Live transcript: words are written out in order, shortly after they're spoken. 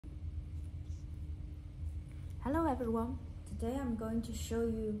Hello everyone! Today I'm going to show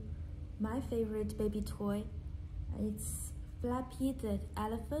you my favorite baby toy. It's Flappy the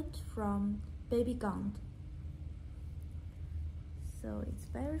elephant from Baby GUND. So it's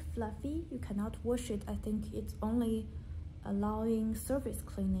very fluffy, you cannot wash it. I think it's only allowing surface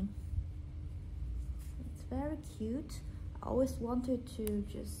cleaning. It's very cute. I always wanted to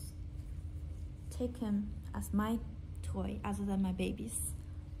just take him as my toy other than my babies.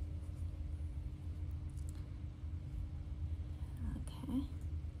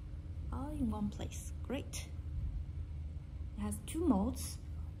 All in one place. Great. It has two modes,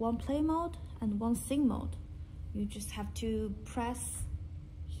 one play mode and one sing mode. You just have to press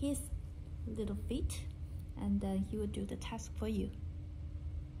his little feet and then he will do the task for you.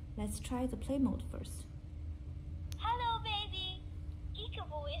 Let's try the play mode first. Hallo baby,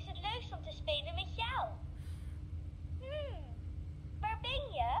 Kiekeboe is het leukst om te spelen met jou. Waar ben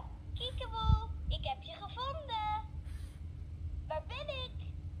je? Kiekeboe, ik heb je gevonden. Waar ben ik?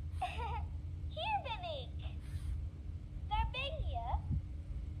 Hier ben ik. Waar ben je?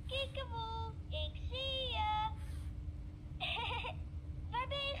 Kiekeboe, ik zie je. Waar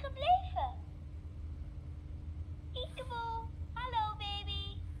ben je gebleven? Kiekeboe, hallo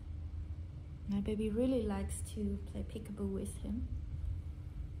baby. My baby really likes to play peekaboo with him.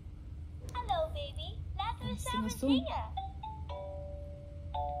 Hallo baby, laten we Sing a samen song. zingen.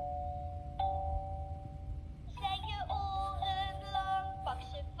 Zijn je oren lang, pak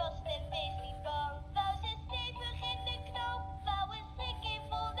ze vast en wees niet bang. Vouw ze stevig in de knoop, vouw een strik in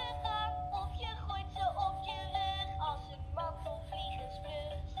volle gang. Of je gooit ze op je rug, als een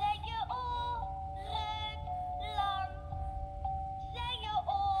mantelvliegensvlug. Zijn je oren lang, zijn je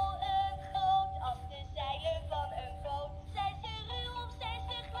oren groot, als de zeilen van een boot. Zijn ze ruw of zijn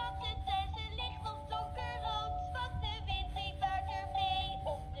ze glad, zijn ze licht of donkerrood. Spat de wind, die vaart er mee,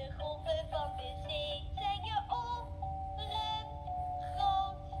 op de golven van de zee. Zijn je oren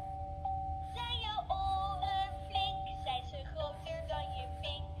groot, zijn je oren flink, zijn ze groter dan je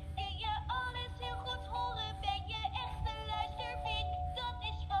pink. Kun je alles heel goed horen, ben je echt een luistervink. Dat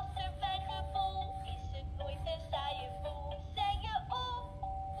is vast een fijn gevoel, is het nooit een saaie boel. Zijn je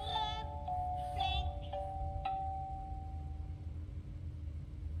oren flink?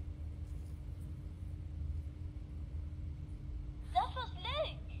 Dat was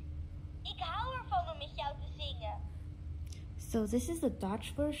leuk. Ik hou ervan om met jou te zingen. So this is the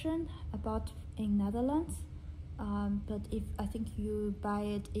Dutch version about in Netherlands. But if I think you buy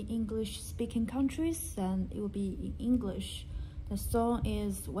it in English speaking countries, then it will be in English. The song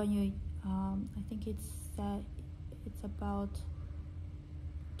is when you I think it's about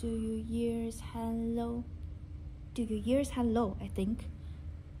do you years hello? Do you years hello, I think.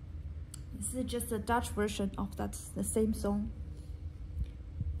 This is just the Dutch version of the same song.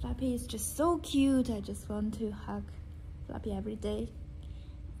 Flappy is just so cute. I just want to hug Flappy every day.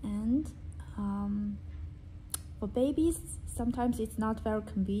 And for babies, sometimes it's not very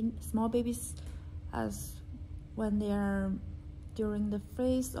convenient. Small babies, as when they are during the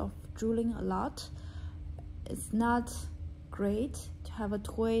phase of drooling a lot, it's not great to have a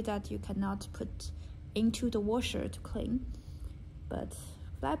toy that you cannot put into the washer to clean. But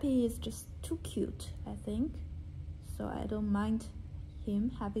Flappy is just too cute, I think. So I don't mind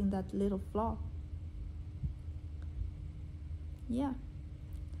him having that little flaw. Yeah.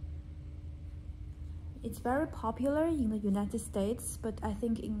 It's very popular in the United States, but I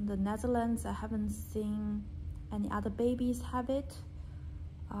think in the Netherlands I haven't seen any other babies have it.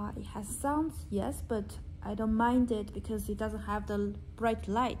 It has sounds, yes, but I don't mind it because it doesn't have the bright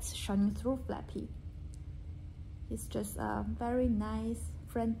lights shining through Flappy. It's just a very nice,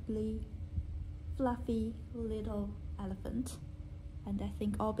 friendly, fluffy little elephant. And I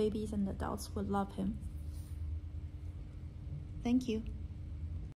think all babies and adults would love him. Thank you.